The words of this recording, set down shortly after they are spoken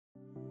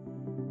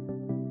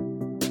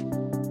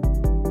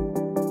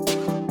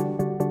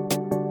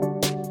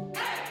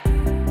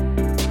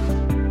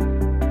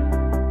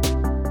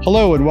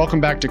Hello and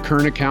welcome back to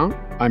Current Account.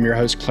 I'm your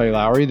host, Clay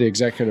Lowry, the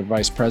Executive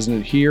Vice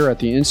President here at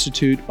the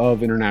Institute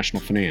of International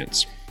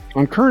Finance.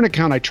 On Current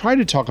Account, I try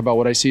to talk about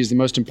what I see as the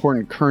most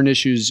important current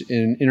issues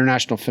in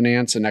international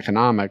finance and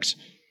economics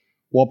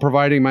while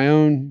providing my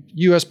own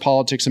U.S.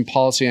 politics and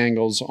policy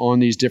angles on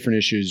these different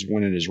issues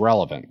when it is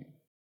relevant.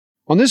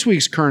 On this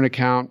week's Current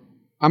Account,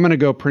 I'm going to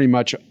go pretty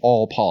much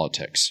all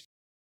politics.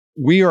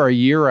 We are a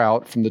year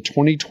out from the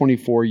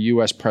 2024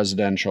 U.S.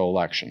 presidential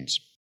elections.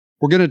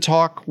 We're going to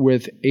talk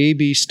with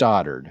A.B.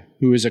 Stoddard,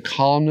 who is a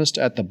columnist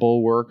at the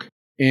Bulwark,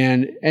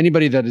 and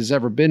anybody that has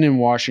ever been in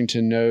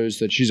Washington knows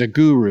that she's a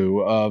guru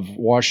of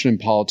Washington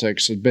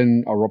politics, has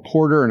been a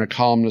reporter and a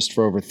columnist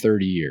for over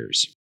 30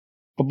 years.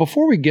 But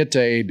before we get to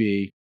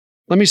A.B.,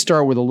 let me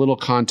start with a little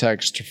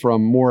context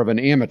from more of an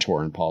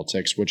amateur in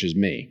politics, which is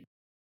me.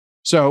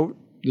 So,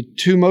 the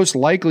two most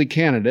likely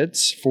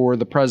candidates for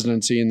the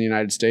presidency in the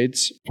United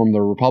States from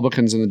the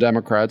Republicans and the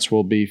Democrats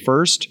will be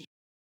first,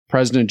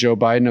 President Joe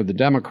Biden of the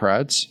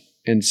Democrats,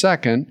 and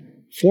second,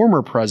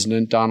 former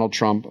President Donald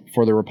Trump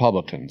for the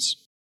Republicans.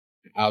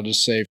 I'll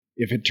just say,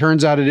 if it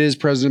turns out it is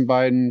President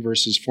Biden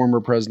versus former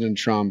President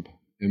Trump,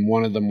 and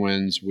one of them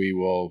wins, we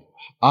will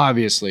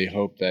obviously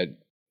hope that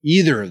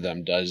either of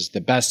them does the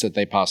best that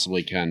they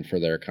possibly can for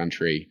their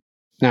country.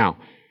 Now,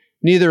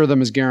 neither of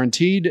them is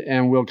guaranteed,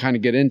 and we'll kind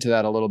of get into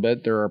that a little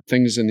bit. There are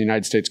things in the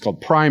United States called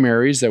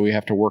primaries that we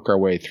have to work our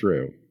way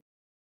through.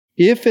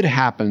 If it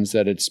happens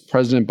that it's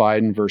President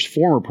Biden versus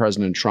former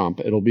President Trump,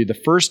 it'll be the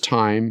first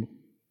time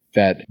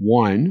that,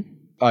 one,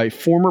 a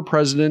former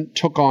president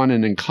took on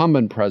an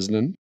incumbent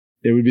president.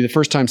 It would be the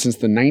first time since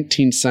the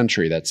 19th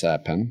century that's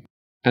happened.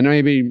 And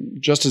maybe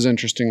just as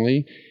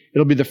interestingly,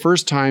 it'll be the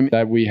first time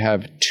that we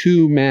have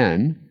two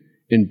men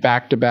in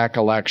back-to-back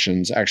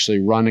elections actually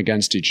run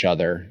against each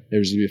other. It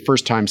was the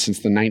first time since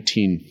the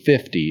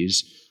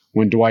 1950s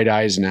when Dwight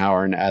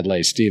Eisenhower and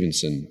Adlai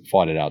Stevenson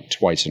fought it out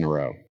twice in a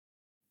row.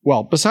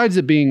 Well, besides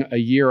it being a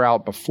year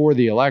out before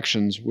the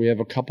elections, we have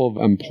a couple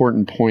of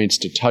important points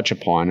to touch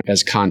upon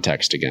as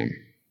context again.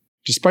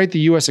 Despite the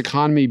U.S.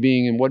 economy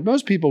being in what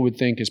most people would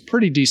think is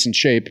pretty decent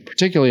shape,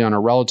 particularly on a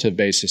relative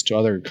basis to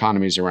other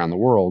economies around the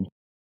world,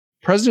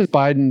 President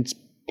Biden's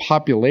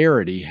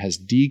popularity has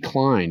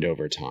declined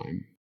over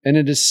time, and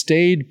it has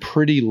stayed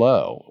pretty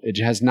low.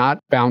 It has not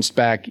bounced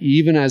back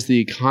even as the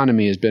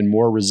economy has been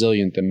more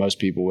resilient than most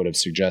people would have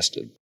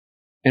suggested.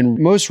 And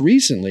most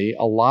recently,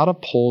 a lot of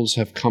polls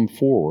have come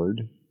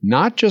forward,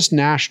 not just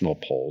national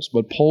polls,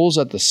 but polls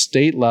at the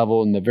state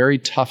level in the very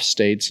tough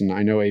states, and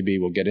I know AB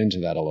will get into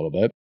that a little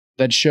bit,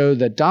 that show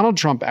that Donald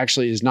Trump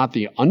actually is not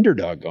the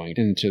underdog going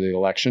into the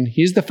election.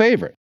 He's the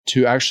favorite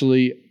to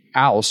actually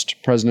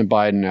oust President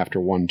Biden after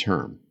one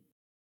term.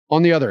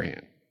 On the other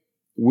hand,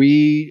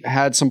 we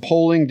had some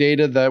polling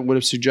data that would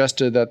have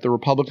suggested that the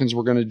Republicans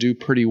were going to do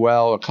pretty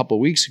well a couple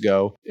of weeks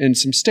ago in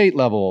some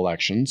state-level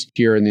elections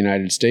here in the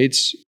United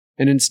States.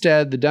 And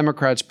instead, the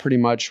Democrats pretty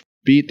much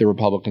beat the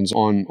Republicans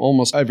on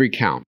almost every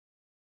count.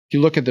 If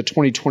you look at the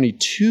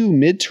 2022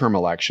 midterm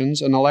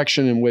elections, an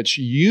election in which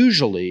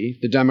usually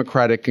the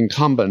Democratic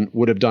incumbent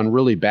would have done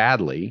really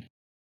badly,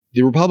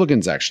 the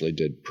Republicans actually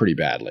did pretty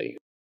badly.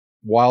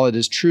 While it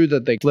is true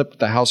that they flipped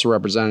the House of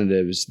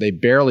Representatives, they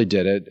barely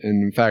did it.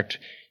 And in fact,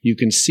 you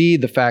can see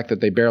the fact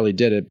that they barely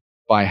did it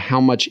by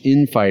how much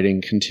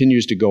infighting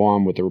continues to go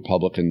on with the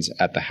Republicans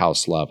at the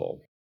House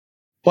level.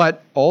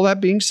 But all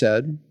that being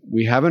said,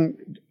 we haven't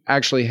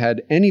actually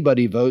had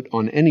anybody vote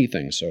on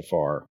anything so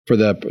far for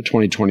the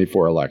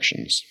 2024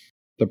 elections.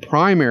 The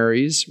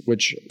primaries,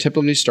 which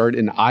typically start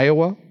in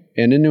Iowa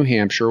and in New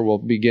Hampshire, will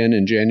begin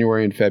in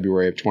January and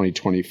February of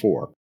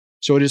 2024.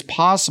 So it is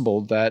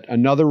possible that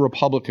another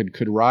Republican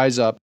could rise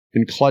up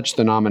and clutch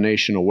the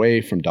nomination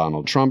away from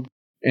Donald Trump,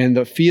 and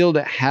the field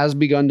has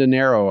begun to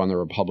narrow on the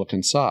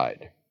Republican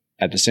side.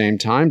 At the same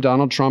time,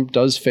 Donald Trump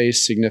does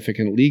face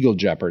significant legal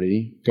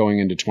jeopardy going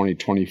into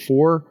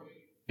 2024,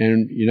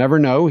 and you never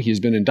know. He's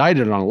been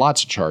indicted on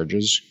lots of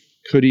charges.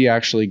 Could he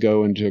actually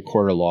go into a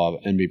court of law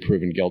and be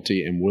proven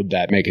guilty, and would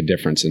that make a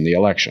difference in the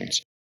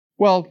elections?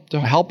 Well,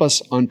 to help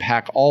us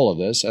unpack all of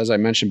this, as I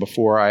mentioned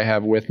before, I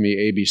have with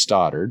me A.B.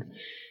 Stoddard.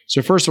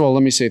 So first of all,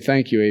 let me say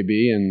thank you,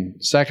 A.B.,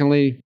 and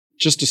secondly,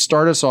 just to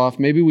start us off,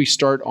 maybe we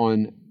start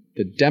on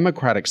the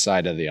Democratic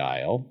side of the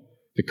aisle.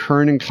 The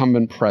current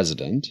incumbent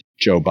president,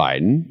 Joe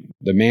Biden,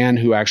 the man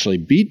who actually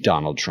beat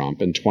Donald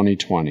Trump in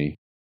 2020,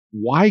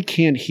 why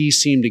can't he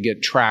seem to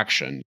get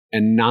traction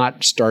and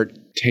not start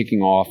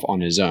taking off on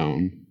his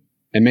own?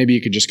 And maybe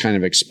you could just kind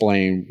of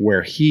explain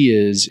where he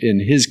is in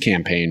his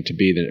campaign to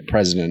be the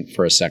president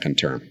for a second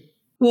term.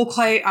 Well,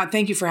 Clay,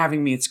 thank you for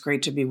having me. It's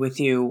great to be with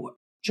you.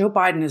 Joe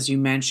Biden, as you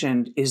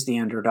mentioned, is the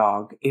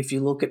underdog. If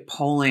you look at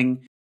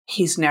polling,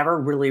 he's never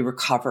really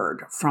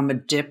recovered from a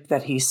dip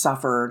that he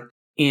suffered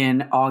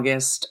in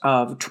August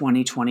of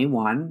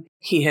 2021.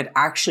 He had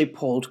actually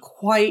polled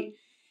quite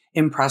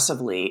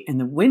impressively in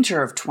the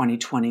winter of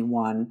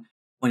 2021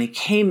 when he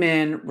came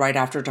in right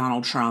after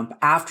Donald Trump,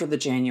 after the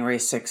January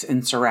 6th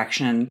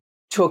insurrection,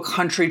 to a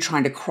country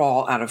trying to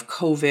crawl out of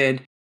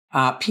COVID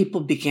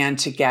People began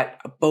to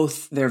get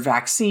both their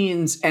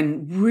vaccines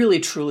and really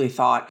truly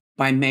thought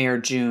by May or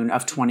June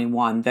of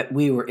 21 that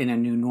we were in a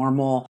new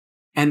normal.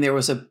 And there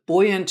was a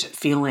buoyant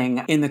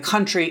feeling in the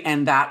country,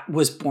 and that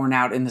was borne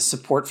out in the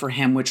support for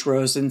him, which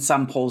rose in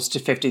some polls to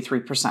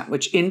 53%,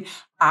 which in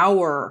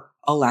our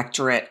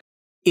electorate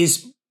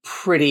is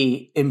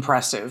pretty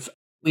impressive.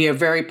 We are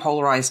very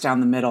polarized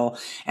down the middle,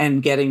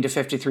 and getting to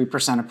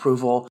 53%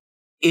 approval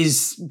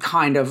is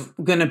kind of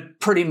going to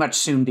pretty much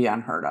soon be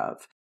unheard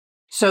of.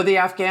 So the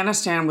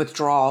Afghanistan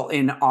withdrawal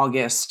in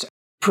August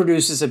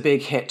produces a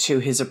big hit to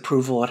his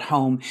approval at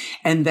home.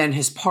 And then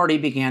his party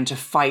began to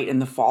fight in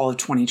the fall of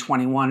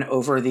 2021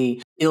 over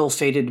the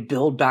ill-fated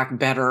Build Back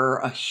Better,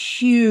 a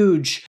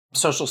huge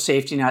social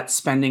safety net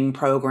spending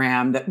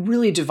program that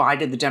really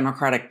divided the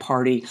Democratic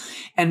Party.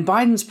 And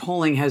Biden's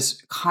polling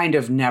has kind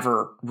of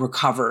never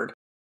recovered.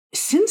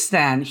 Since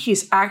then,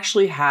 he's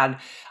actually had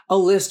a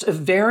list of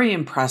very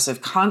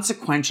impressive,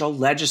 consequential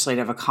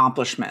legislative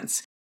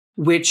accomplishments,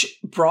 which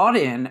brought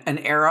in an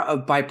era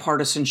of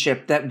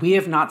bipartisanship that we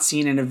have not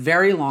seen in a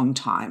very long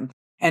time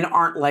and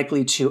aren't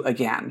likely to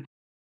again.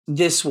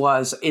 This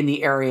was in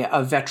the area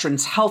of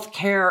veterans' health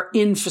care,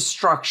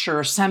 infrastructure,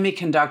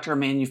 semiconductor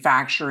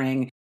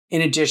manufacturing,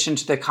 in addition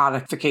to the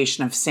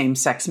codification of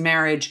same-sex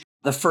marriage,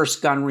 the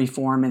first gun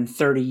reform in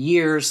 30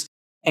 years,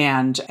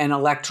 and an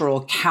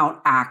Electoral Count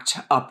Act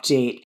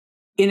update.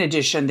 In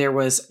addition, there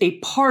was a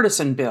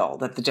partisan bill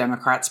that the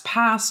Democrats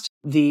passed,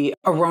 the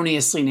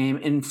erroneously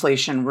named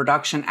Inflation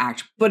Reduction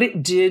Act, but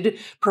it did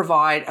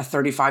provide a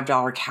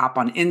 $35 cap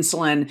on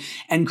insulin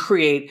and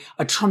create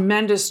a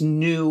tremendous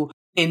new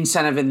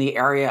incentive in the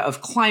area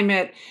of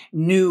climate,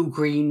 new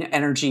green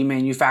energy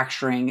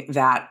manufacturing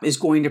that is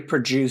going to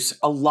produce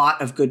a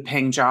lot of good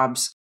paying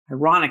jobs,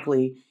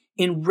 ironically,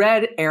 in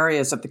red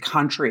areas of the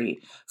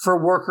country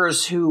for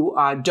workers who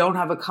don't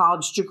have a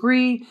college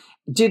degree,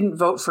 didn't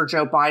vote for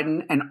Joe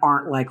Biden, and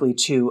aren't likely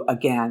to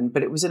again.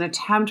 But it was an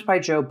attempt by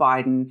Joe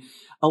Biden,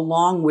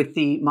 along with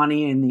the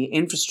money in the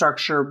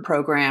infrastructure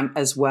program,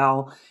 as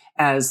well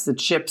as the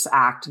CHIPS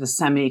Act, the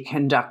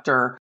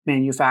semiconductor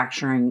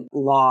manufacturing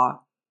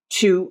law,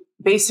 to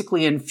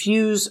basically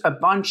infuse a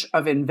bunch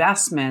of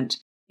investment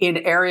in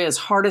areas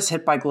hardest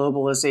hit by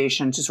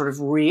globalization to sort of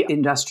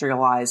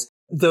reindustrialize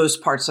those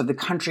parts of the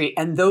country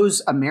and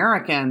those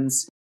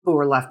Americans who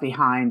were left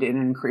behind in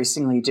an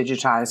increasingly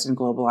digitized and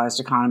globalized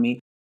economy.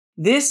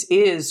 This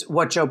is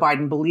what Joe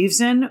Biden believes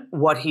in.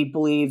 What he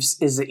believes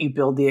is that you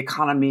build the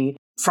economy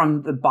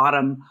from the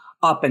bottom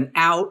up and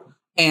out.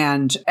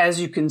 And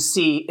as you can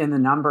see in the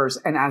numbers,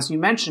 and as you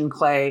mentioned,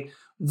 Clay,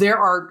 there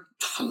are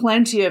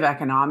plenty of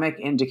economic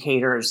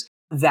indicators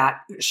that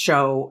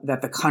show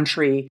that the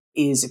country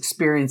is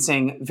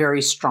experiencing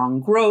very strong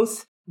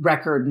growth,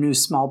 record new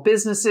small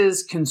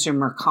businesses,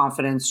 consumer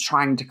confidence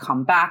trying to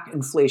come back,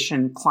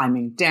 inflation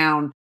climbing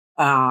down,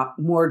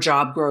 more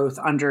job growth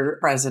under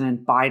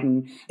President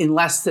Biden in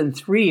less than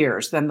 3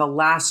 years than the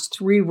last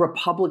 3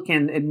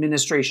 Republican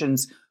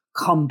administrations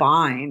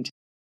combined.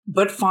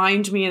 But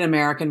find me an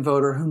American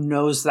voter who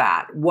knows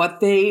that. What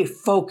they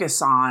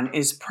focus on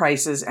is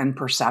prices and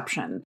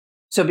perception.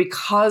 So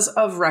because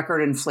of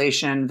record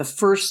inflation, the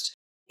first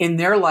in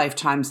their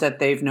lifetimes that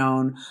they've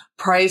known,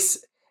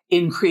 price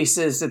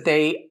increases that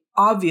they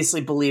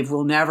obviously believe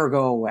will never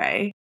go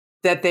away,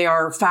 that they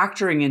are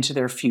factoring into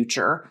their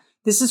future.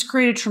 This has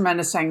created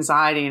tremendous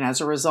anxiety. And as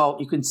a result,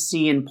 you can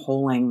see in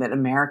polling that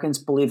Americans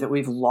believe that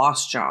we've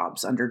lost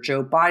jobs under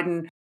Joe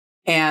Biden,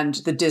 and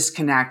the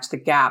disconnect, the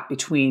gap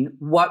between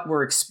what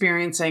we're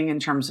experiencing in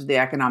terms of the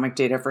economic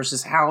data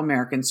versus how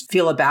Americans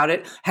feel about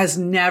it has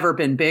never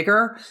been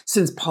bigger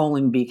since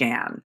polling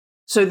began.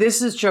 So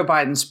this is Joe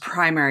Biden's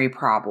primary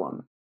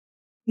problem.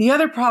 The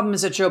other problem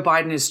is that Joe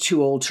Biden is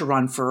too old to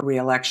run for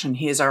re-election.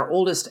 He is our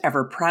oldest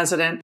ever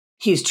president.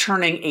 He's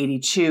turning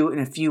 82 in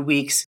a few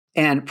weeks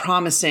and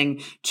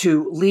promising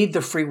to lead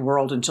the free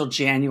world until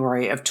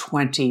January of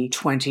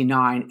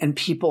 2029. And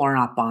people are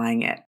not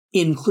buying it,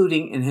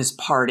 including in his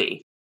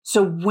party.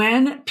 So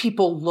when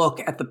people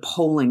look at the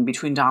polling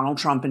between Donald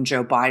Trump and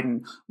Joe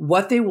Biden,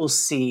 what they will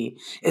see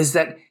is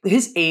that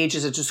his age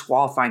is a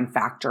disqualifying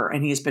factor,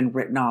 and he's been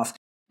written off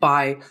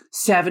by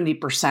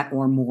 70%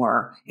 or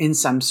more in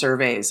some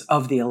surveys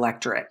of the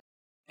electorate.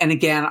 And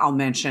again, I'll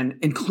mention,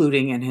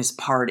 including in his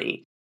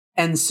party.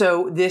 And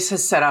so this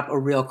has set up a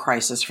real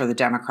crisis for the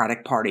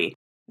Democratic Party.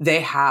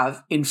 They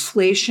have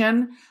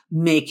inflation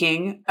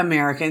making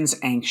Americans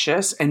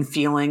anxious and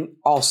feeling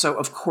also,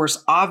 of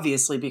course,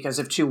 obviously because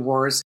of 2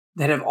 wars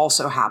that have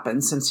also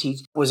happened since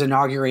he was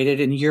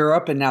inaugurated in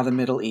Europe and now the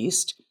Middle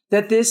East,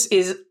 that this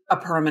is a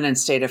permanent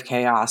state of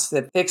chaos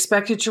that they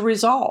expected to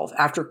resolve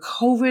after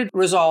COVID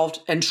resolved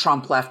and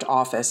Trump left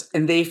office.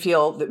 And they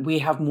feel that we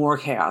have more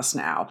chaos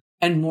now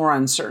and more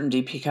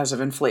uncertainty because of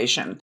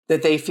inflation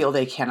that they feel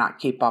they cannot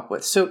keep up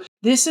with. So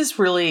this is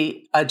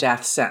really a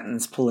death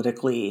sentence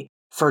politically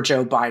for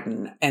Joe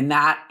Biden. And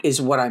that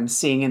is what I'm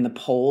seeing in the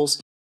polls.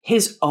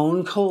 His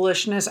own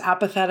coalition is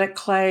apathetic,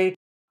 Clay.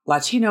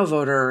 Latino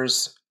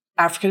voters,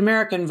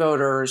 African-American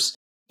voters,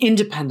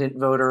 independent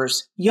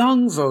voters,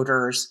 young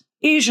voters,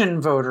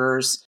 Asian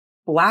voters,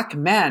 Black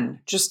men,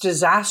 just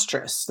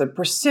disastrous, the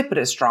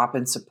precipitous drop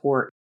in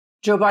support.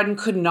 Joe Biden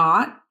could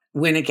not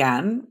win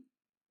again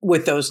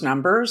with those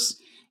numbers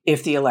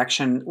if the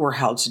election were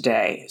held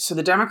today. So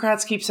the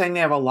Democrats keep saying they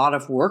have a lot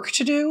of work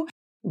to do.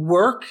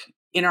 Work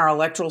in our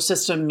electoral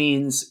system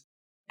means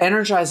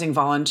energizing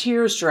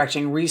volunteers,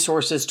 directing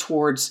resources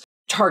towards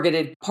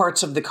targeted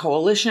parts of the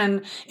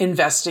coalition,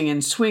 investing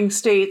in swing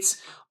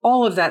states.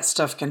 All of that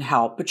stuff can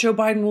help. But Joe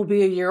Biden will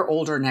be a year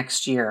older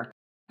next year.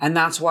 And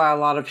that's why a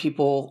lot of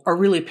people are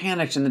really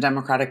panicked in the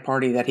Democratic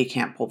Party that he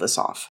can't pull this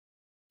off.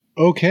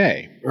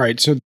 Okay. All right.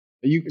 So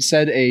you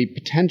said a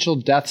potential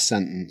death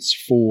sentence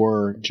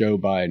for Joe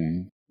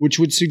Biden, which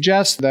would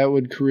suggest that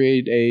would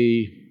create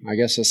a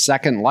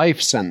second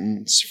life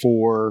sentence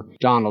for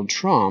Donald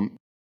Trump.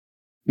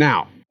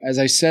 Now, as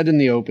I said in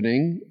the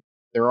opening,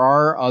 there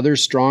are other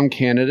strong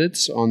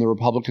candidates on the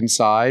Republican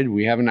side.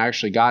 We haven't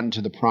actually gotten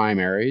to the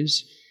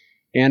primaries.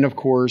 And of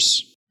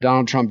course,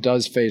 Donald Trump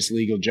does face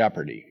legal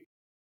jeopardy.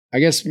 I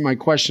guess my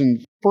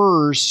question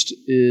first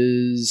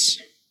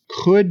is,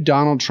 could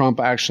Donald Trump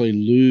actually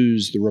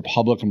lose the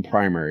Republican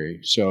primary?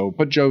 So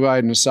put Joe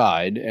Biden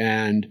aside,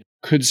 and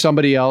could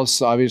somebody else,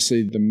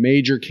 obviously the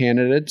major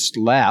candidates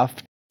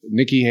left,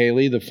 Nikki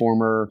Haley, the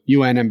former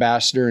UN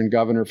ambassador and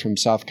governor from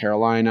South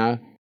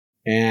Carolina,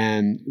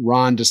 and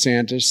Ron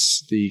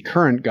DeSantis, the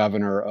current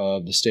governor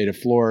of the state of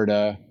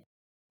Florida.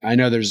 I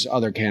know there's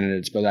other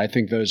candidates, but I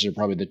think those are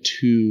probably the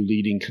two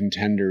leading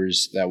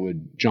contenders that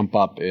would jump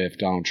up if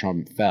Donald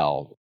Trump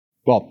fell.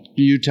 Well,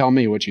 you tell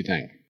me what you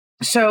think.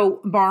 So,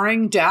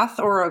 barring death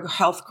or a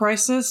health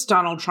crisis,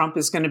 Donald Trump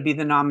is going to be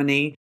the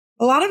nominee.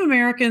 A lot of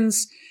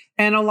Americans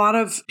and a lot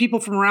of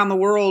people from around the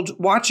world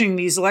watching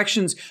these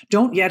elections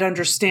don't yet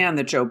understand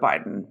that Joe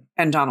Biden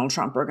and Donald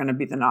Trump are going to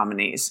be the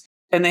nominees.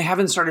 And they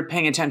haven't started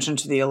paying attention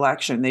to the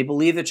election. They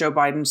believe that Joe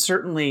Biden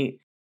certainly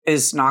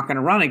is not going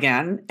to run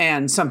again,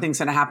 and something's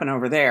going to happen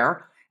over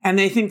there. And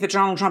they think that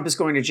Donald Trump is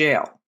going to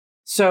jail.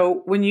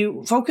 So when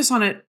you focus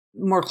on it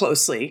more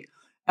closely,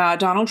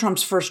 Donald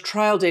Trump's first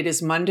trial date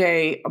is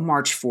Monday,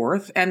 March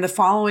 4th, and the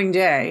following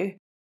day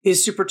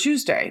is Super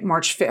Tuesday,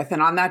 March 5th.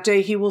 And on that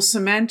day, he will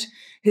cement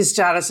his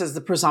status as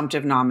the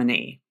presumptive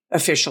nominee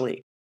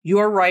officially.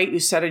 You're right. You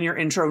said in your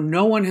intro,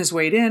 no one has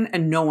weighed in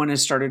and no one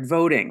has started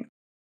voting.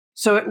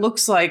 So it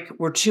looks like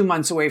we're 2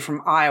 months away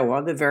from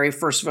Iowa, the very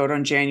first vote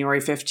on January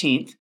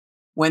 15th,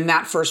 when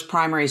that first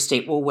primary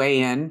state will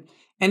weigh in.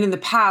 And in the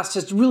past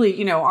has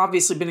really,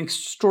 obviously been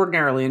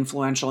extraordinarily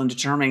influential in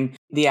determining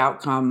the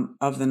outcome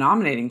of the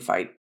nominating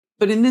fight.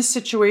 But in this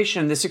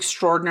situation, this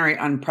extraordinary,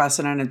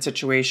 unprecedented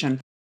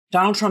situation,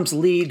 Donald Trump's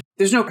lead,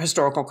 there's no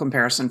historical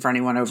comparison for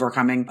anyone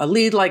overcoming a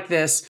lead like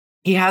this.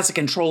 He has a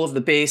control of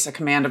the base, a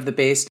command of the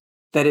base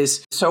that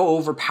is so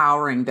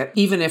overpowering that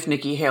even if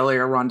Nikki Haley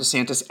or Ron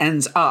DeSantis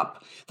ends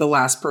up the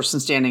last person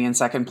standing in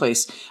second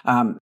place,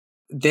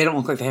 they don't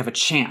look like they have a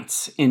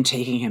chance in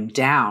taking him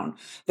down.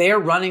 They are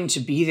running to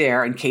be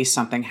there in case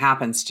something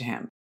happens to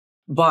him.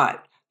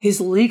 But his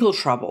legal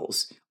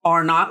troubles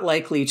are not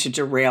likely to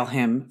derail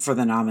him for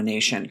the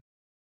nomination.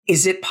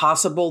 Is it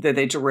possible that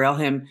they derail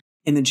him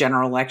in the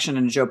general election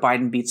and Joe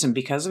Biden beats him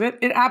because of it?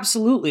 It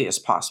absolutely is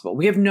possible.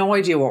 We have no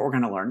idea what we're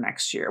going to learn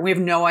next year. We have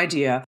no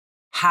idea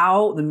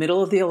how the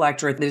middle of the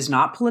electorate that is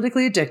not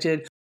politically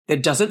addicted,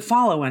 that doesn't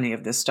follow any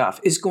of this stuff,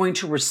 is going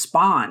to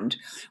respond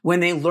when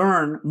they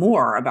learn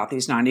more about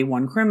these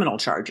 91 criminal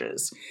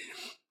charges.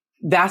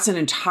 That's an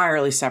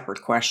entirely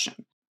separate question.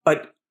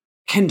 But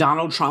can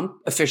Donald Trump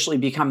officially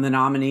become the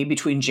nominee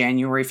between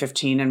January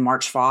 15 and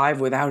March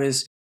 5 without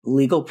his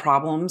legal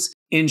problems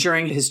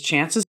injuring his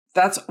chances?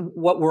 That's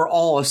what we're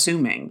all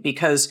assuming,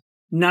 because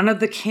none of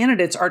the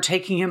candidates are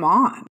taking him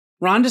on.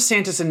 Ron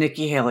DeSantis and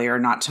Nikki Haley are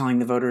not telling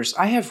the voters.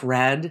 I have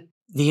read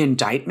the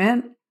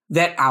indictment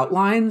that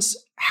outlines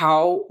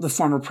how the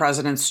former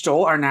president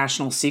stole our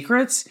national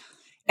secrets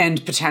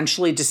and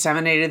potentially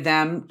disseminated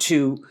them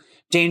to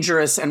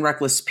dangerous and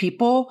reckless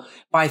people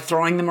by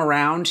throwing them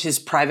around his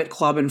private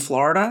club in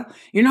Florida.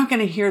 You're not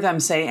going to hear them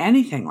say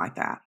anything like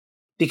that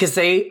because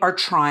they are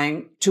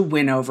trying to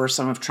win over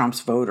some of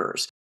Trump's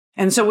voters.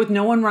 And so with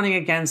no one running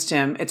against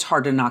him, it's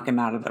hard to knock him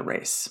out of the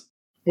race.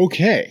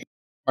 Okay.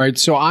 All right.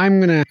 So I'm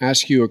going to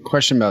ask you a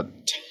question about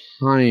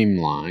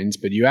timelines,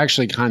 but you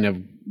actually kind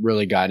of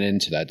really got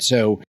into that.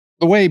 So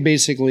the way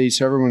basically,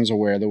 so everyone's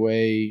aware, the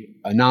way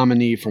a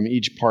nominee from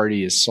each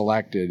party is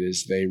selected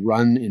is they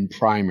run in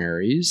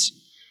primaries,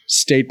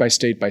 state by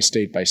state by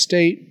state by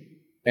state.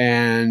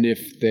 And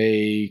if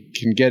they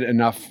can get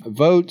enough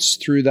votes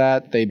through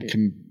that, they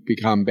can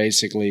become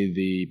basically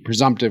the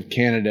presumptive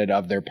candidate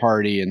of their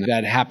party. And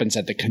that happens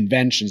at the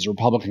conventions, the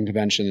Republican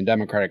convention, the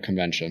Democratic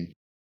convention.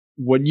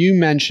 What you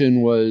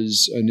mentioned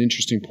was an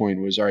interesting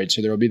point was, all right,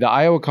 so there will be the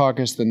Iowa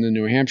caucus, then the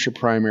New Hampshire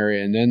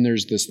primary, and then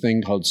there's this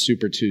thing called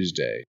Super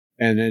Tuesday.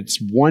 And it's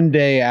one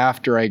day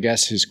after, I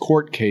guess, his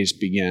court case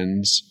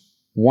begins,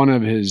 one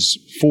of his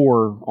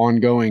 4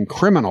 ongoing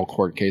criminal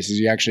court cases.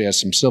 He actually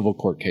has some civil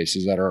court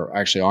cases that are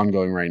actually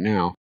ongoing right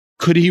now.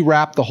 Could he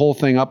wrap the whole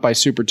thing up by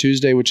Super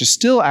Tuesday, which is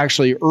still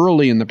actually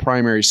early in the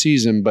primary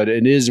season, but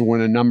it is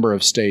when a number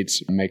of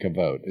states make a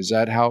vote? Is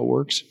that how it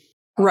works?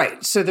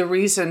 Right. So the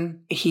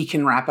reason he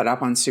can wrap it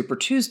up on Super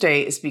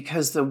Tuesday is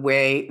because the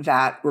way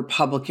that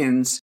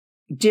Republicans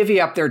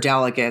divvy up their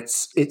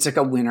delegates, it's like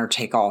a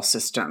winner-take-all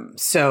system.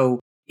 So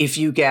if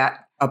you get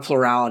a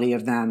plurality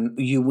of them,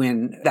 you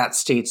win that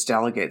state's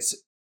delegates.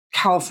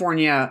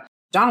 California,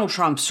 Donald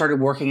Trump started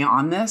working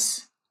on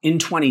this in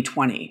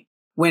 2020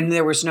 when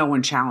there was no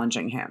one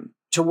challenging him,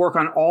 to work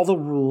on all the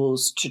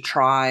rules to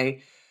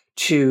try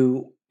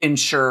to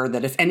ensure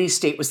that if any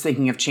state was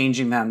thinking of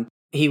changing them,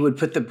 he would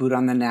put the boot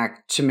on the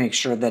neck to make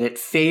sure that it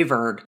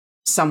favored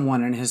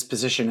someone in his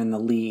position in the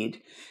lead.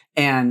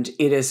 And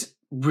it has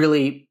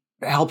really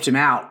helped him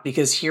out,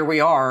 because here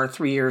we are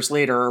 3 years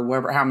later, or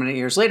whatever, how many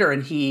years later,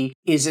 and he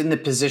is in the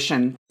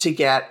position to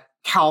get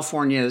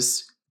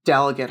California's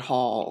delegate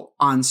haul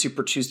on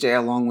Super Tuesday,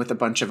 along with a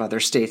bunch of other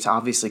states,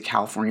 obviously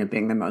California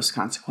being the most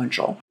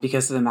consequential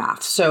because of the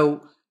math.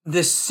 So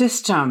the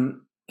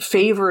system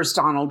favors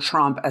Donald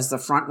Trump as the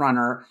front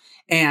runner,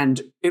 and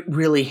it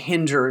really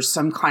hinders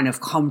some kind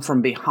of come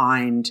from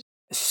behind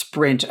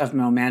sprint of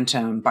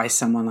momentum by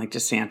someone like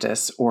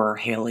DeSantis or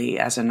Haley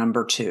as a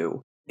number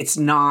two. It's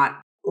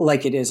not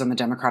like it is on the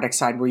Democratic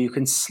side, where you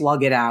can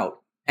slug it out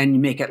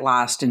and make it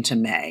last into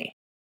May.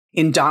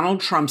 In Donald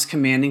Trump's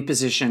commanding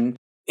position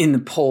in the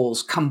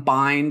polls,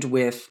 combined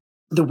with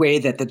the way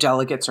that the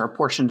delegates are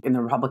apportioned in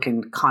the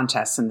Republican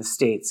contests in the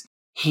states,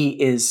 he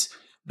is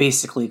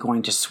basically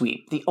going to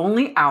sweep. The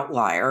only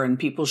outlier, and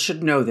people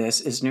should know this,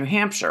 is New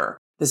Hampshire,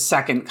 the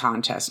second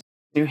contest.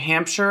 New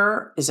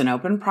Hampshire is an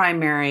open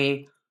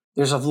primary.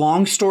 There's a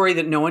long story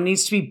that no one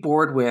needs to be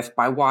bored with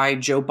by why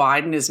Joe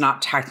Biden is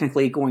not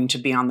technically going to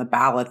be on the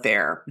ballot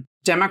there.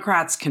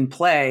 Democrats can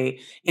play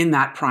in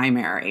that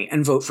primary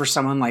and vote for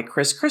someone like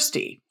Chris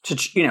Christie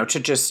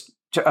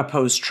to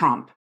oppose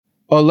Trump.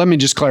 Oh, let me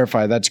just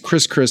clarify. That's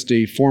Chris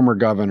Christie, former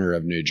governor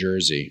of New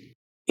Jersey.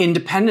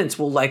 Independents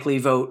will likely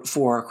vote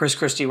for Chris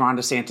Christie, Ron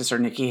DeSantis, or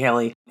Nikki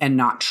Haley, and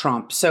not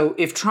Trump. So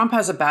if Trump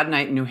has a bad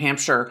night in New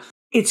Hampshire,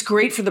 it's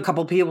great for the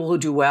couple people who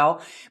do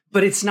well,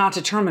 but it's not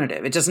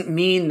determinative. It doesn't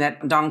mean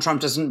that Donald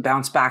Trump doesn't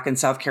bounce back in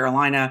South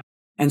Carolina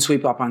and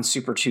sweep up on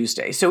Super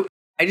Tuesday. So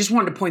I just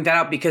wanted to point that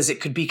out because it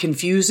could be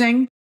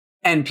confusing,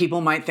 and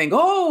people might think,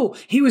 oh,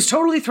 he was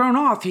totally thrown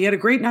off. He had a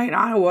great night in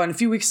Iowa, and a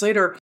few weeks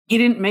later, he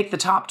didn't make the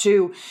top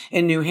two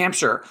in New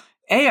Hampshire.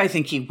 A, I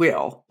think he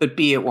will, but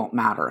B, it won't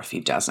matter if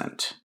he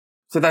doesn't.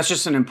 So that's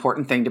just an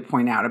important thing to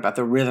point out about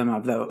the rhythm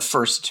of the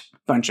first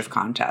bunch of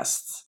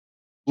contests.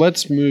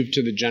 Let's move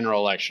to the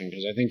general election,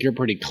 because I think you're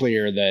pretty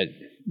clear that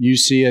you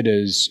see it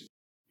as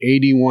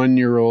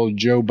 81-year-old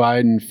Joe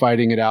Biden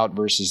fighting it out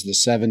versus the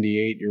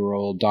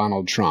 78-year-old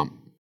Donald Trump.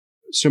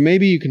 So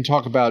maybe you can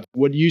talk about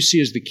what you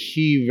see as the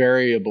key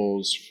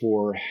variables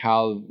for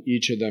how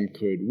each of them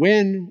could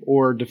win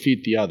or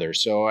defeat the other.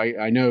 So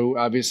I know,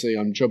 obviously,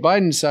 on Joe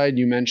Biden's side,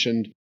 you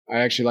mentioned, I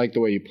actually like the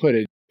way you put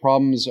it,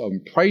 problems on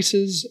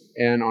prices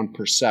and on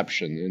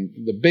perception.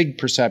 And the big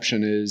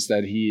perception is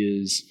that he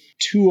is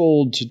too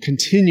old to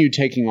continue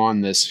taking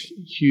on this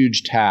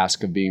huge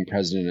task of being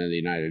president of the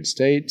United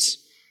States.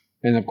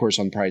 And of course,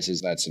 on prices,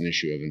 that's an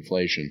issue of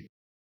inflation.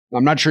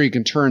 I'm not sure he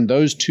can turn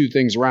those two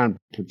things around,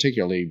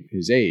 particularly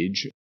his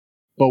age,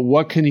 but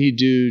what can he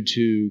do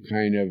to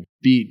kind of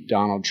beat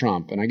Donald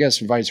Trump? And I guess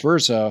vice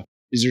versa,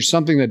 is there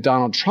something that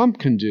Donald Trump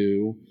can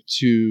do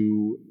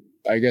to,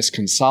 I guess,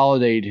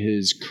 consolidate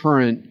his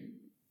current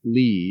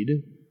lead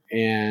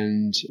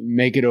and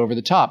make it over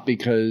the top?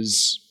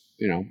 Because,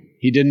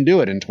 he didn't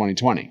do it in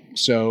 2020.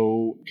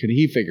 So can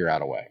he figure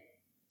out a way?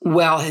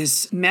 Well,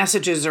 his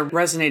messages are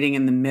resonating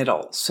in the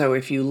middle. So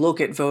if you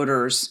look at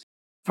voters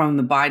from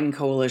the Biden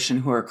coalition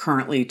who are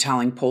currently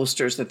telling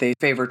pollsters that they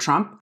favor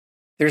Trump,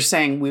 they're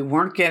saying we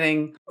weren't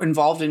getting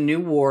involved in new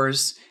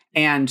wars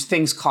and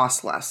things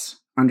cost less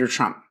under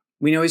Trump.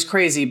 We know he's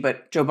crazy,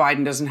 but Joe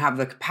Biden doesn't have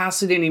the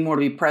capacity anymore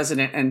to be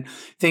president, and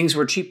things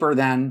were cheaper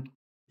then.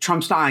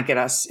 Trump's not going to get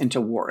us into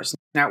wars.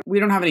 Now,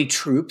 we don't have any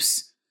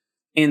troops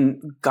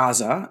in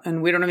Gaza,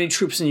 and we don't have any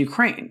troops in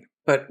Ukraine,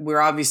 but we're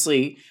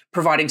obviously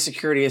providing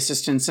security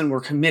assistance, and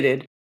we're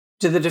committed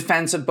to the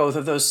defense of both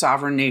of those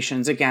sovereign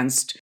nations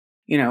against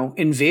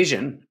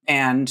invasion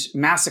and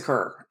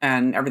massacre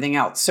and everything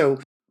else. So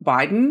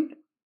Biden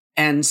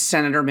and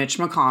Senator Mitch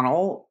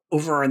McConnell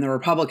over on the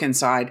Republican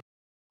side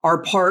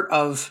are part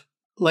of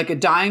like a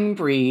dying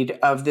breed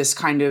of this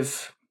kind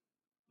of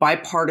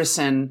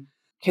bipartisan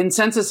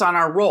consensus on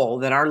our role,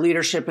 that our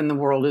leadership in the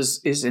world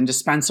is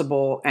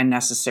indispensable and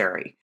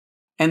necessary.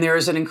 And there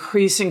is an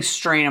increasing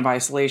strain of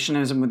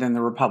isolationism within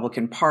the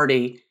Republican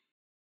Party.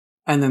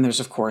 And then there's,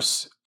 of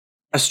course,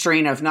 a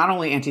strain of not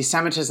only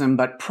anti-Semitism,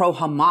 but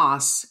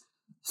pro-Hamas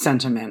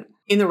sentiment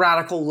in the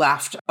radical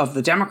left of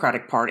the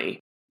Democratic Party,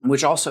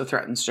 which also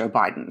threatens Joe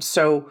Biden.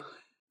 So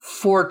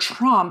for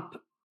Trump,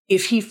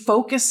 if he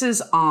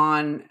focuses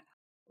on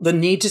the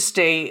need to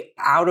stay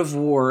out of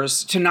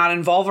wars, to not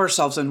involve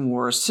ourselves in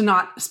wars, to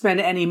not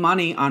spend any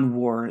money on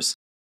wars,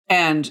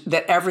 and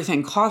that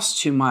everything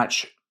costs too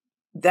much,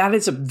 that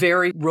is a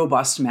very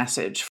robust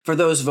message for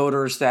those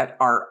voters that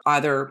are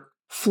either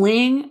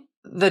fleeing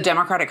the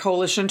Democratic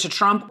coalition to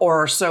Trump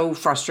or are so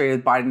frustrated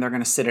with Biden they're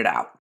going to sit it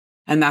out.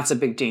 And that's a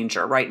big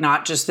danger, right?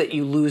 Not just that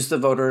you lose the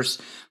voters,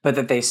 but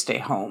that they stay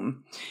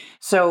home.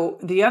 So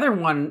the other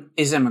one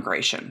is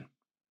immigration,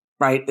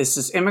 right? This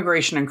is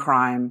immigration and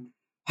crime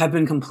have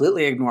been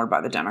completely ignored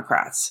by the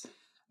Democrats.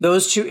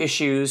 Those two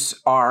issues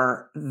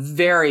are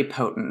very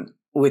potent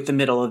with the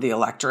middle of the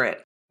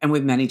electorate and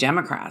with many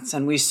Democrats.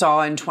 And we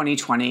saw in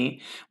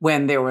 2020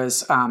 when there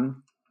was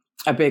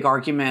a big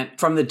argument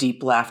from the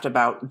deep left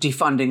about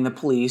defunding the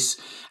police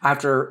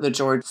after the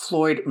George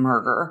Floyd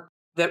murder,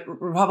 that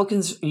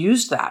Republicans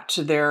used that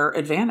to their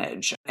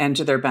advantage and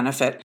to their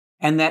benefit,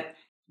 and that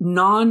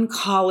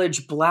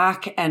non-college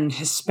Black and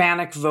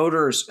Hispanic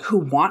voters who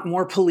want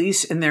more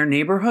police in their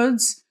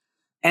neighborhoods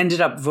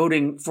ended up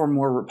voting for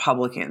more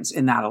Republicans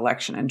in that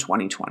election in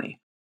 2020.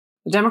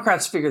 The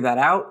Democrats figured that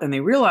out and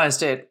they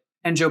realized it,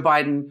 and Joe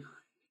Biden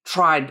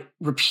tried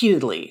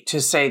repeatedly to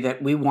say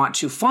that we want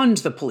to fund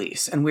the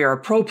police and we are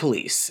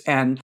pro-police,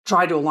 and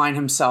tried to align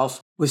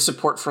himself with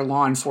support for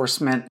law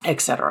enforcement,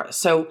 et cetera.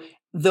 So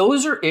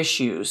those are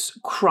issues,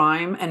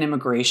 crime and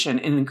immigration,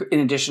 in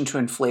addition to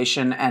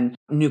inflation and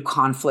new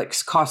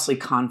conflicts, costly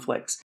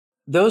conflicts.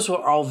 Those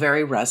were all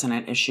very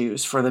resonant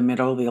issues for the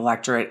middle of the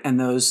electorate and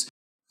those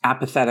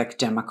apathetic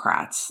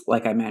Democrats,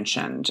 like I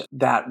mentioned,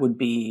 that would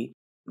be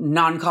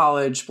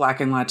non-college, Black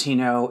and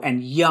Latino,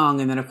 and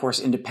young, and then, of course,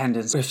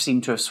 independents have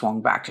seemed to have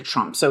swung back to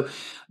Trump. So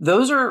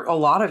those are a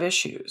lot of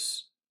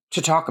issues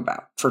to talk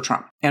about for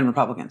Trump and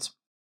Republicans.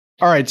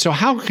 All right. So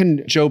how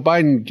can Joe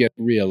Biden get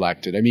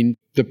reelected? I mean,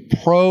 the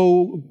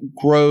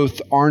pro-growth,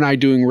 aren't I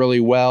doing really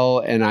well?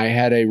 And I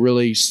had a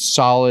really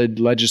solid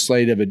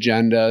legislative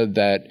agenda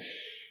that,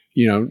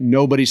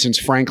 nobody since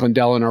Franklin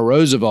Delano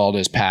Roosevelt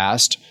has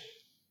passed.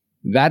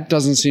 That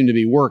doesn't seem to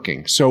be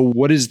working. So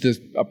what is the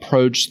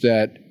approach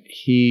that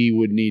he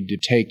would need to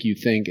take, you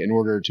think, in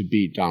order to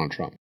beat Donald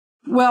Trump?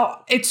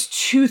 Well, it's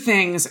two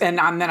things. And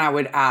then I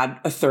would add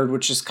a third,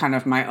 which is kind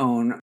of my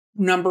own.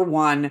 Number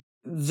one,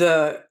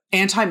 the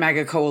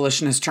anti-MAGA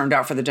coalition has turned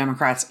out for the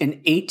Democrats in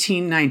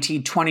 18,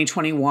 19, 20,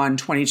 21,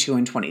 22,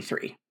 and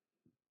 23,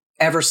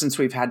 ever since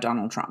we've had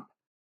Donald Trump.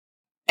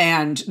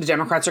 And the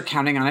Democrats are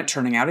counting on it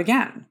turning out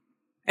again.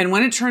 And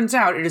when it turns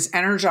out, it is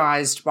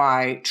energized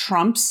by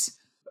Trump's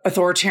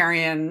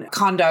authoritarian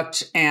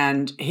conduct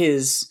and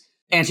his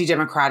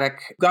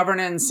anti-democratic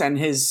governance and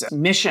his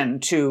mission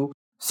to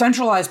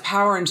centralize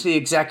power into the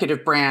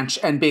executive branch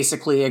and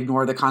basically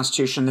ignore the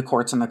Constitution, the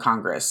courts, and the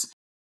Congress.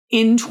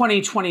 In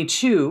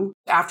 2022,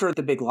 after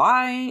the big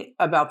lie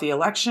about the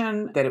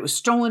election, that it was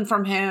stolen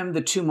from him,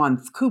 the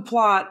 2-month coup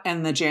plot,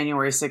 and the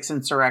January 6th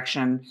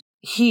insurrection,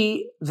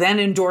 he then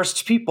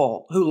endorsed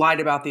people who lied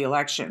about the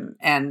election.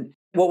 And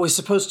what was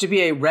supposed to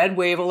be a red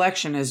wave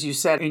election, as you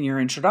said in your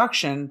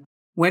introduction,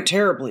 went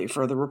terribly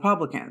for the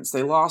Republicans.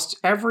 They lost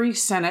every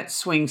Senate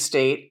swing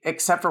state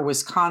except for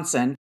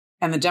Wisconsin,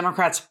 and the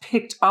Democrats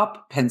picked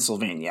up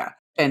Pennsylvania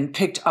and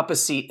picked up a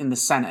seat in the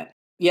Senate.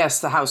 Yes,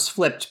 the House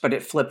flipped, but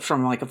it flipped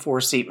from like a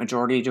 4-seat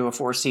majority to a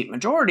 4-seat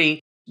majority.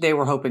 They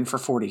were hoping for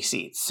 40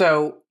 seats.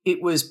 So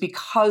it was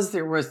because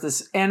there was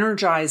this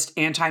energized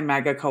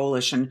anti-MAGA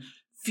coalition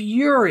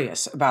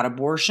furious about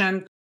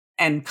abortion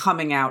and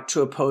coming out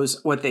to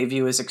oppose what they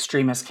view as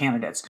extremist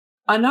candidates.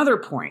 Another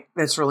point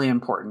that's really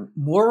important,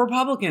 more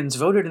Republicans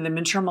voted in the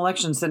midterm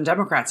elections than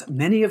Democrats.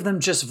 Many of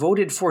them just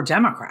voted for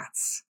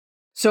Democrats.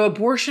 So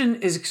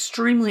abortion is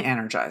extremely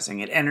energizing.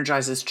 It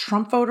energizes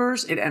Trump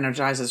voters. It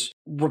energizes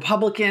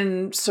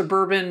Republican,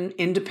 suburban,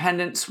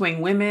 independent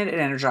swing women. It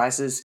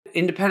energizes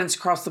independents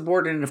across the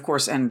board. And of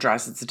course,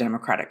 energizes the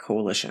Democratic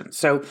coalition.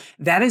 So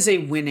that is a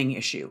winning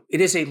issue.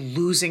 It is a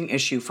losing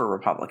issue for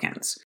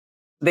Republicans.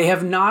 They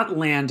have not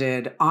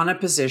landed on a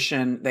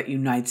position that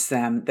unites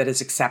them, that is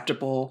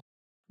acceptable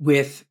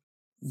with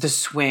the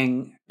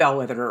swing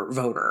bellwether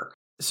voter.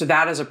 So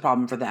that is a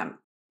problem for them.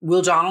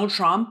 Will Donald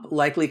Trump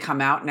likely come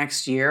out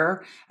next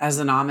year as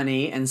the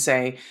nominee and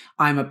say,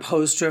 I'm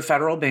opposed to a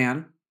federal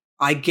ban.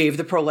 I gave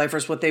the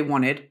pro-lifers what they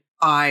wanted.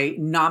 I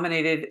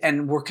nominated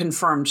and were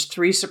confirmed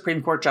 3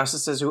 Supreme Court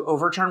justices who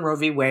overturned Roe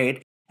v.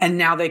 Wade, and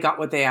now they got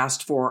what they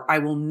asked for. I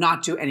will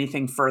not do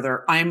anything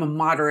further. I am a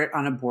moderate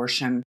on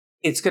abortion.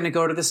 It's going to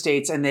go to the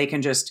states and they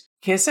can just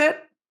kiss it.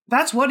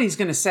 That's what he's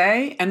going to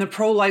say. And the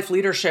pro-life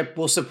leadership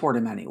will support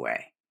him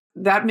anyway.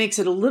 That makes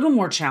it a little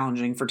more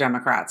challenging for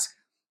Democrats.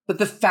 But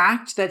the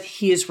fact that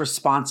he is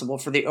responsible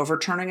for the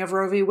overturning of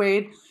Roe v.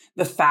 Wade,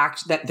 the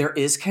fact that there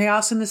is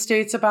chaos in the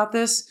states about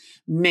this,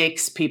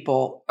 makes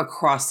people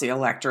across the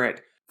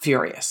electorate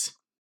furious.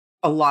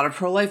 A lot of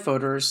pro-life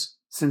voters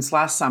since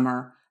last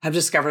summer have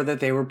discovered that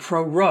they were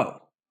pro-Roe,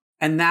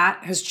 and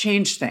that has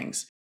changed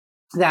things.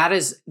 That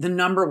is the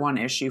number one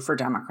issue for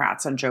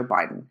Democrats and Joe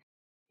Biden.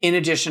 In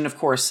addition, of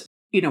course,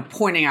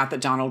 pointing out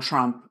that Donald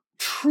Trump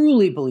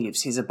truly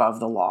believes he's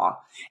above the law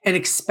and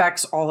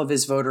expects all of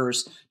his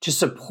voters to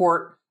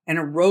support an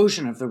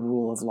erosion of the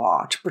rule of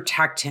law, to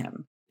protect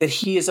him, that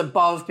he is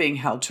above being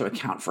held to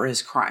account for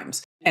his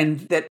crimes.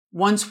 And that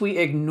once we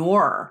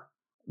ignore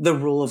the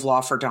rule of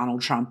law for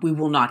Donald Trump. We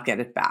will not get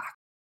it back.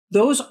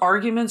 Those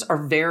arguments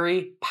are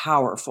very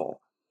powerful.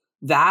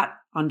 That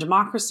on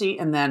democracy,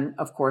 and then,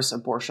 of course,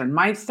 abortion.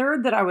 My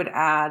third that I would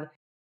add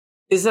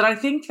is that I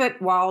think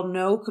that while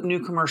no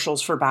new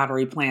commercials for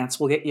battery plants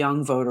will get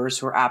young voters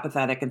who are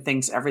apathetic and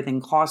thinks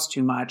everything costs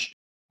too much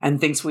and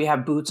thinks we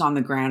have boots on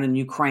the ground in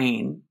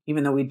Ukraine,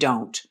 even though we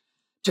don't,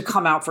 to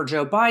come out for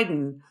Joe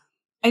Biden,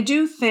 I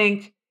do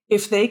think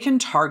if they can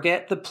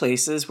target the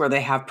places where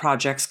they have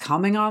projects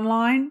coming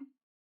online,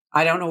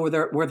 I don't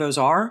know where those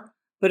are,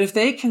 but if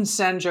they can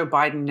send Joe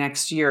Biden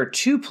next year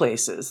to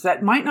places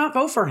that might not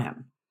vote for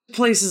him,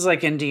 places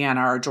like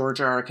Indiana or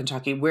Georgia or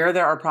Kentucky, where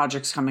there are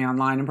projects coming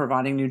online and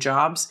providing new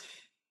jobs,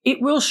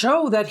 it will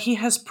show that he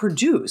has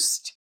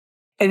produced,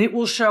 and it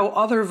will show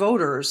other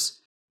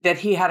voters that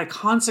he had a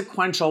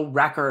consequential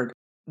record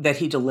that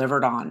he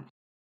delivered on.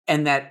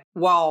 And that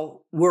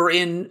while we're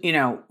in,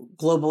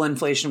 global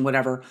inflation,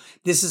 whatever,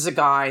 this is a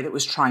guy that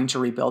was trying to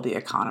rebuild the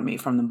economy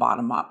from the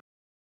bottom up.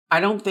 I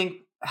don't think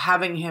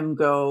having him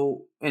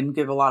go and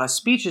give a lot of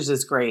speeches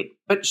is great,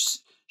 but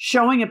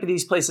showing up at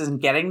these places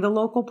and getting the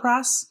local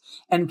press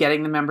and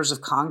getting the members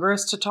of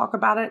Congress to talk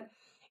about it,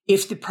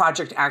 if the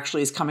project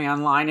actually is coming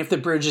online, if the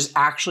bridge is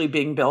actually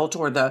being built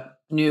or the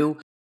new,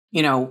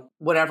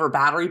 whatever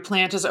battery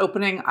plant is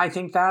opening, I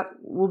think that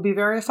will be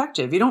very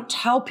effective. You don't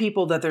tell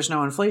people that there's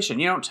no inflation.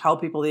 You don't tell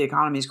people the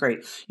economy is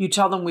great. You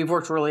tell them we've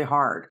worked really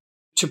hard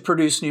to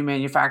produce new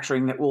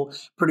manufacturing that will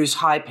produce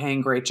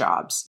high-paying, great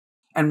jobs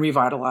and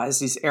revitalize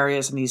these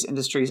areas and these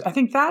industries. I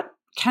think that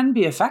can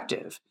be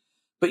effective.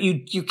 But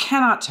you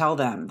cannot tell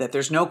them that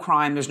there's no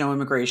crime, there's no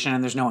immigration,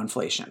 and there's no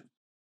inflation,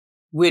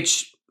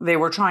 which they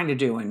were trying to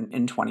do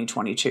in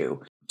 2022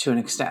 to an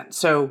extent.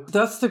 So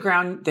that's the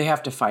ground they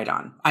have to fight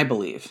on, I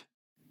believe.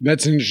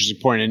 That's an interesting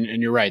point,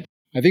 and you're right.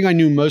 I think I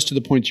knew most of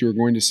the points you were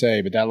going to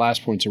say, but that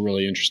last point's a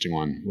really interesting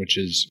one, which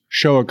is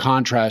show a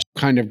contrast,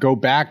 kind of go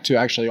back to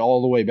actually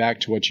all the way back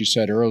to what you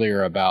said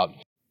earlier about,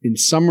 in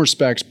some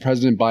respects,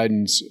 President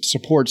Biden's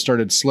support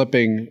started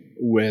slipping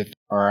with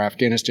our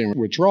Afghanistan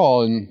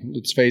withdrawal. And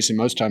let's face it,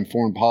 most time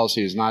foreign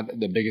policy is not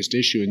the biggest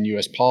issue in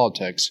U.S.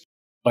 politics,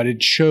 but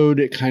it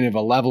showed kind of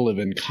a level of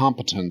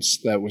incompetence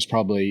that was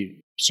probably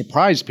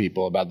surprised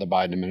people about the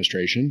Biden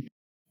administration.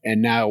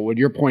 And now what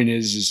your point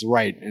is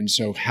right. And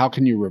so how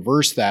can you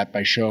reverse that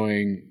by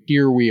showing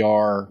here we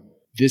are,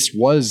 this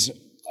was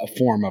a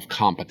form of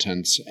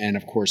competence. And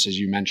of course, as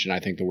you mentioned, I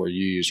think the word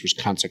you used was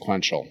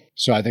consequential.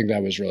 So I think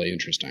that was really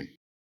interesting.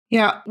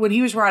 Yeah, when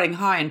he was riding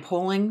high in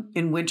polling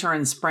in winter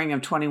and spring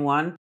of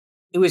 21,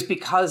 it was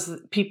because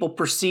people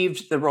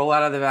perceived the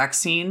rollout of the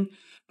vaccine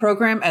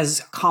program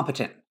as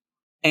competent.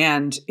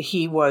 And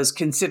he was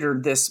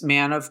considered this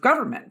man of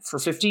government for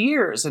 50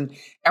 years. And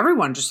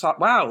everyone just thought,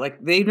 wow,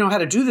 like they know how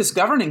to do this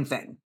governing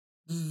thing.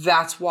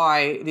 That's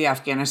why the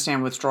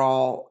Afghanistan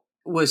withdrawal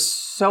was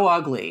so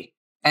ugly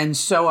and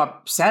so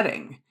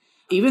upsetting.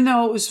 Even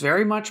though it was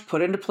very much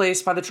put into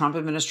place by the Trump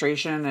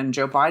administration and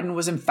Joe Biden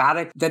was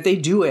emphatic that they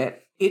do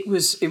it, it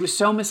was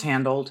so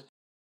mishandled.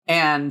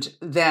 And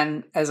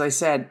then, as I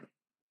said,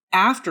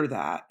 after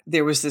that,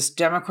 there was this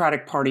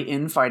Democratic Party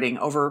infighting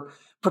over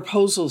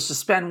proposals to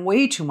spend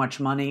way too much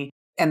money,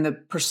 and the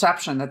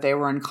perception that they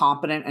were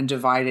incompetent and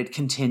divided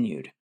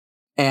continued.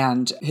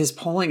 And his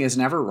polling has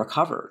never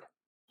recovered.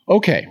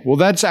 Okay, well,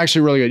 that's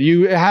actually really good.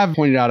 You have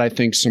pointed out, I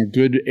think, some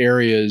good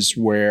areas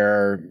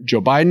where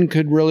Joe Biden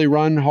could really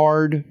run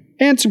hard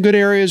and some good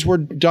areas where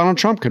Donald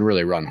Trump could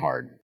really run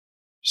hard.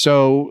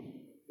 So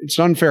it's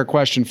an unfair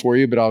question for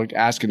you, but I'll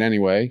ask it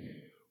anyway.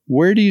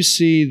 Where do you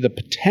see the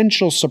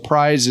potential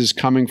surprises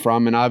coming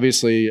from? And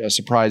obviously, a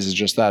surprise is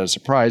just that, a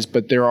surprise.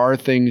 But there are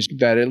things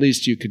that at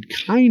least you could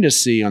kind of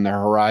see on the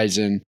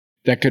horizon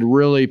that could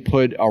really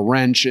put a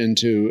wrench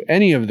into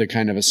any of the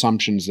kind of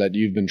assumptions that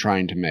you've been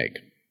trying to make.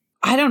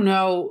 I don't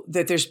know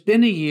that there's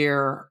been a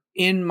year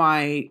in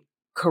my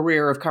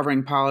career of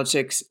covering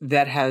politics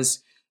that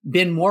has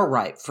been more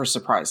ripe for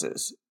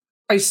surprises.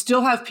 I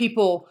still have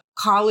people,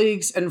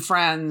 colleagues and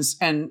friends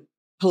and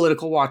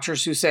political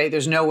watchers who say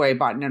there's no way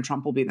Biden and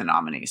Trump will be the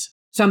nominees.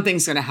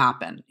 Something's going to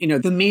happen.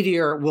 The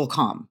meteor will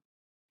come.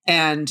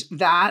 And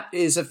that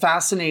is a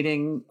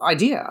fascinating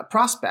idea, a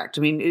prospect.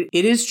 I mean,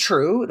 it is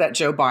true that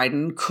Joe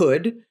Biden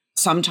could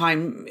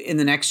sometime in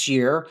the next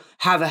year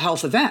have a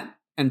health event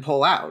and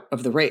pull out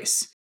of the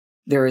race.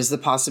 There is the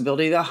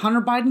possibility that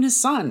Hunter Biden, his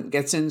son,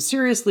 gets in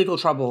serious legal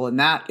trouble, and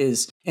that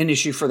is an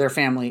issue for their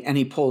family, and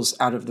he pulls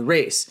out of the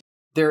race.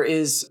 There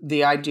is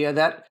the idea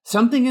that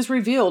something is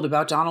revealed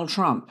about Donald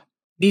Trump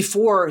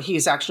before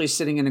he's actually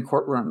sitting in a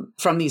courtroom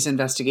from these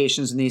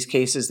investigations and these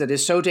cases that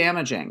is so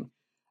damaging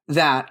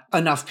that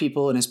enough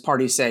people in his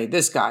party say,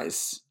 this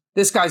guy's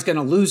going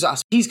to lose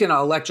us. He's going to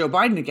elect Joe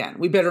Biden again.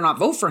 We better not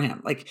vote for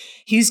him. Like,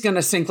 he's going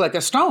to sink like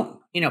a stone,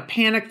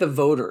 panic the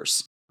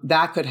voters.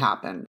 That could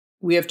happen.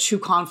 We have two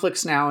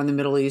conflicts now in the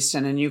Middle East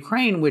and in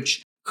Ukraine,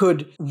 which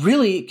could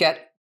really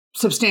get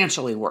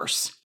substantially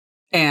worse.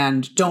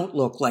 and don't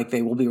look like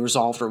they will be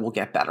resolved or will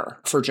get better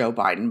for Joe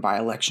Biden by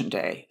election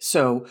day.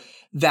 So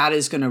that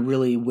is going to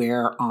really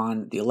wear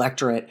on the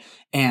electorate,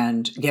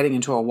 and getting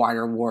into a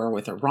wider war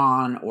with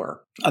Iran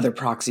or other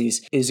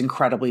proxies is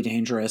incredibly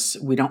dangerous.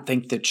 We don't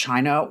think that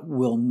China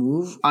will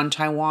move on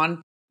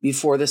Taiwan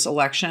before this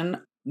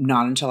election,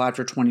 not until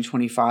after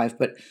 2025.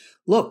 But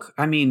look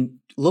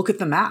at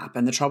the map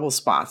and the trouble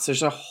spots.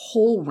 There's a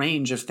whole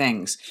range of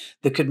things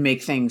that could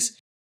make things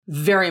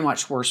very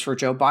much worse for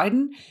Joe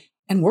Biden.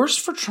 And worse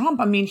for Trump.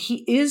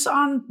 He is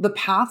on the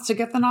path to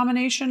get the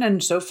nomination.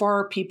 And so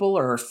far, people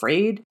are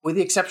afraid, with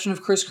the exception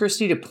of Chris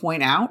Christie, to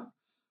point out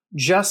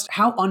just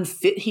how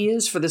unfit he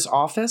is for this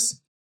office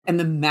and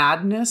the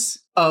madness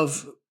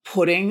of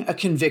putting a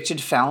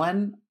convicted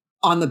felon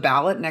on the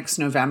ballot next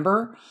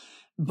November.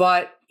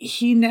 But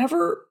he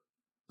never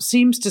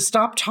seems to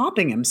stop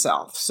topping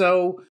himself.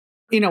 So,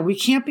 we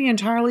can't be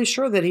entirely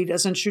sure that he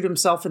doesn't shoot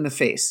himself in the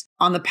face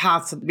on the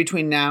path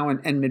between now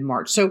and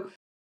mid-March. So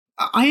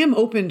I am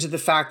open to the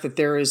fact that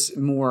there is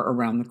more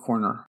around the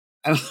corner.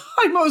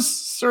 I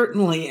most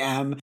certainly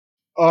am.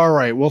 All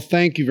right. Well,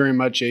 thank you very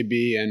much,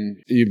 AB. And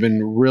you've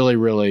been really,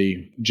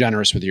 really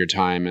generous with your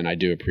time, and I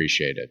do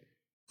appreciate it.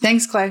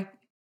 Thanks, Clay.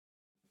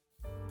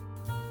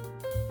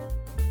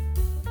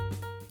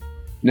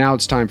 Now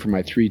it's time for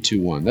my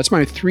 3-2-1. That's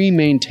my 3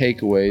 main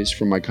takeaways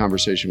from my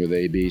conversation with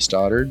AB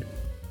Stoddard,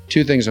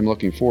 2 things I'm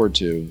looking forward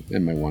to,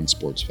 and my 1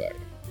 sports fact.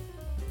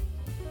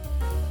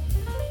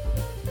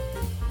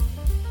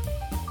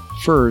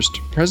 First,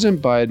 President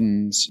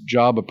Biden's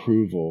job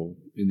approval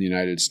in the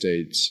United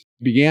States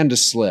began to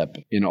slip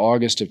in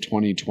August of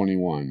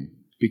 2021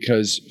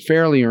 because,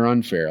 fairly or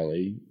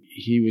unfairly,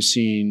 he was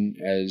seen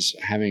as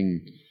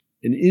having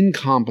an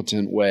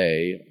incompetent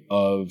way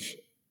of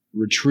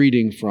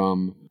retreating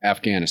from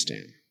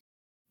Afghanistan.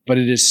 But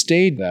it has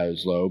stayed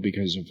that low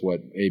because of what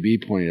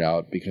AB pointed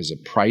out, because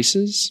of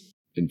prices,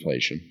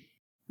 inflation,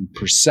 and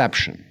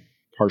perception,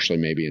 partially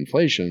maybe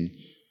inflation,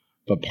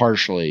 but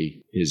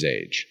partially his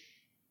age.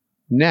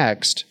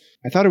 Next,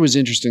 I thought it was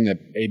interesting that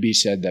AB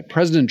said that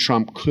President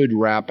Trump could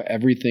wrap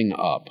everything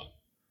up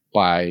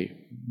by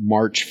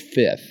March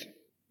 5th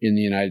in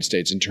the United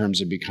States in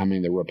terms of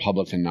becoming the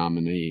Republican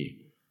nominee.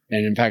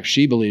 And in fact,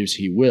 she believes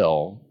he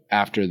will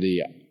after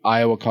the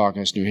Iowa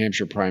caucus, New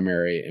Hampshire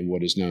primary, and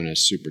what is known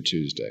as Super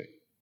Tuesday.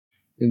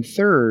 And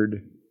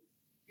third,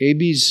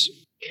 AB's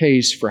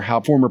case for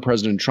how former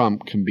President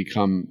Trump can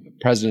become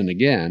president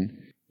again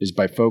is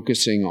by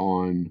focusing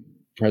on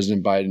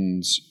President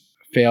Biden's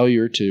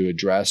failure to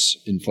address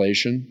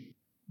inflation,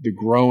 the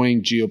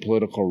growing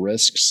geopolitical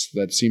risks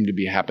that seem to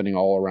be happening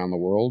all around the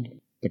world,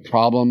 the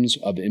problems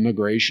of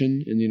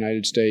immigration in the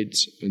United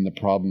States, and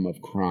the problem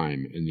of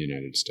crime in the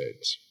United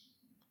States.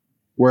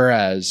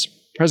 Whereas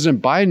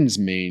President Biden's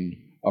main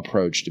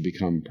approach to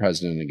become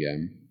president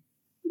again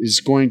is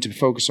going to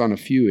focus on a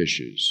few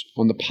issues.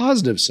 On the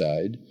positive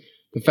side,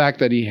 the fact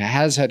that he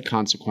has had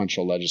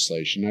consequential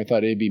legislation. I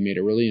thought AB made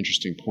a really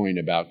interesting point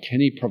about, can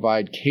he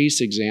provide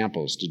case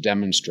examples to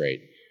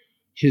demonstrate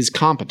his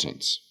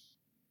competence?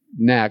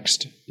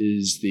 Next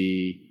is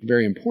the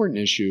very important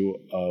issue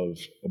of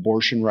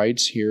abortion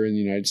rights here in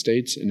the United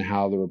States and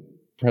how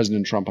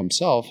President Trump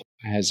himself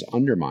has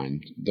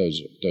undermined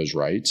those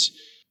rights,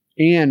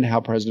 and how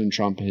President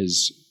Trump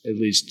has at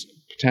least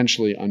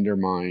potentially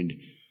undermined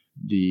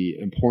the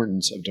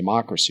importance of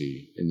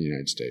democracy in the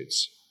United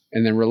States.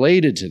 And then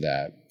related to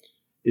that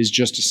is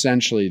just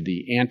essentially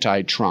the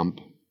anti-Trump,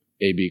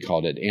 AB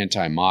called it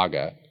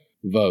anti-MAGA,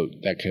 vote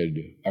that could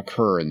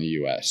occur in the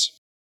U.S.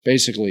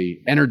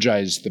 Basically,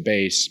 energize the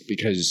base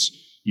because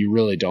you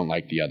really don't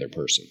like the other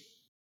person.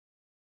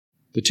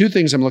 The 2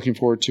 things I'm looking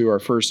forward to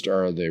first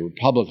are the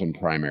Republican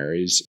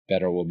primaries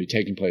that will be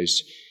taking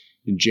place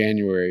in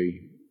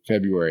January,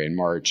 February, and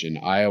March in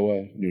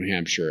Iowa, New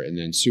Hampshire, and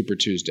then Super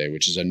Tuesday,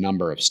 which is a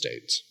number of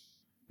states.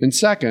 And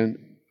second,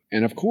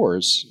 and of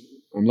course,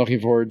 I'm looking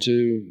forward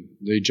to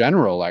the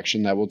general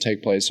election that will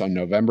take place on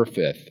November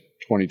 5th,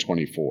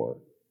 2024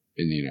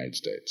 in the United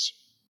States.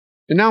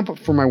 And now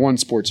for my 1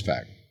 sports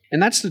fact,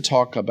 and that's to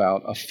talk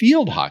about a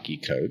field hockey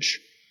coach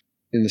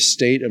in the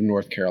state of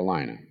North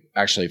Carolina,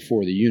 actually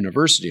for the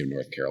University of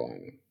North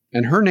Carolina.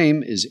 And her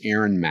name is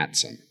Erin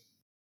Matson.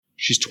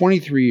 She's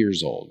 23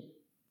 years old.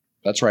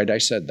 That's right, I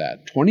said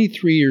that.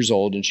 23 years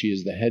old, and she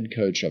is the head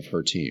coach of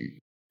her team.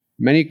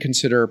 Many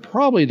consider her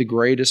probably the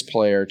greatest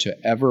player to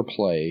ever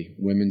play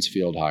women's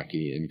field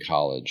hockey in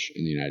college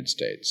in the United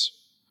States.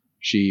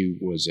 She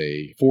was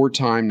a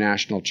 4-time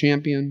national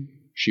champion.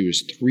 She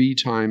was 3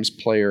 times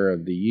player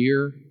of the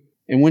year.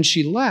 And when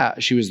she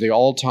left, she was the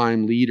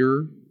all-time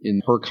leader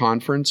in her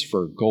conference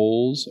for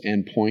goals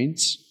and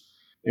points.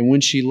 And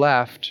when she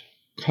left,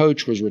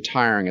 coach was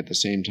retiring at the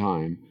same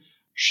time.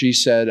 She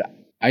said,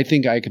 "I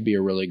think I could be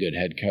a really good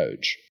head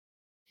coach."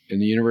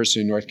 And the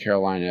University of North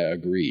Carolina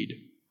agreed.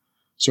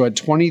 So at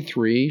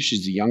 23,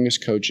 she's the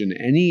youngest coach in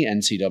any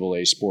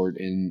NCAA sport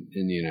in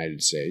the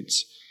United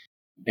States.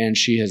 And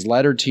she has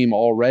led her team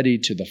already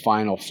to the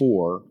Final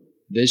Four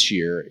this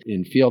year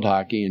in field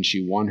hockey, and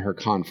she won her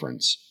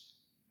conference.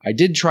 I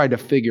did try to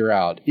figure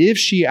out if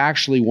she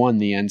actually won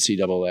the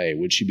NCAA,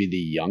 would she be the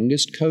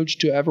youngest coach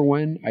to ever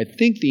win? I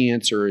think the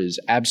answer is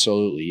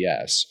absolutely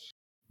yes.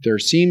 There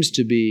seems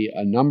to be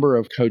a number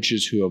of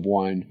coaches who have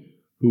won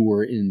who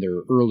were in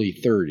their early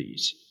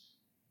 30s.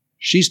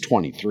 She's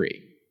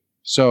 23.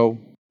 So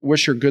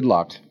wish her good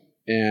luck.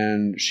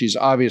 And she's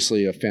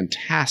obviously a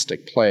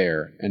fantastic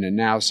player, and it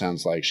now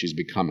sounds like she's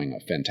becoming a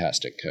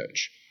fantastic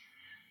coach.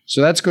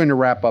 So that's going to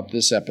wrap up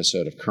this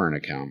episode of Current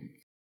Account.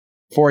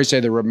 Before I say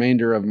the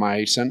remainder of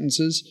my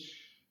sentences,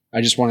 I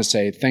just want to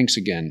say thanks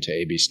again to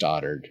A.B.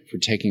 Stoddard for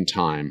taking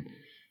time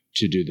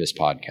to do this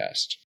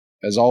podcast.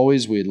 As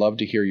always, we'd love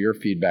to hear your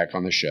feedback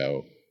on the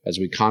show as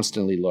we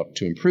constantly look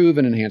to improve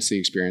and enhance the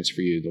experience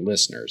for you, the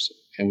listeners,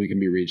 and we can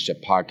be reached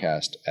at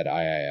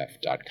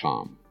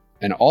podcast@iif.com.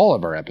 And all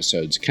of our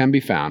episodes can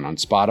be found on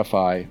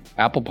Spotify,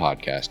 Apple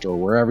Podcast, or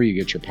wherever you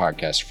get your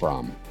podcasts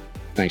from.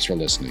 Thanks for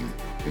listening,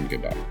 and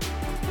goodbye.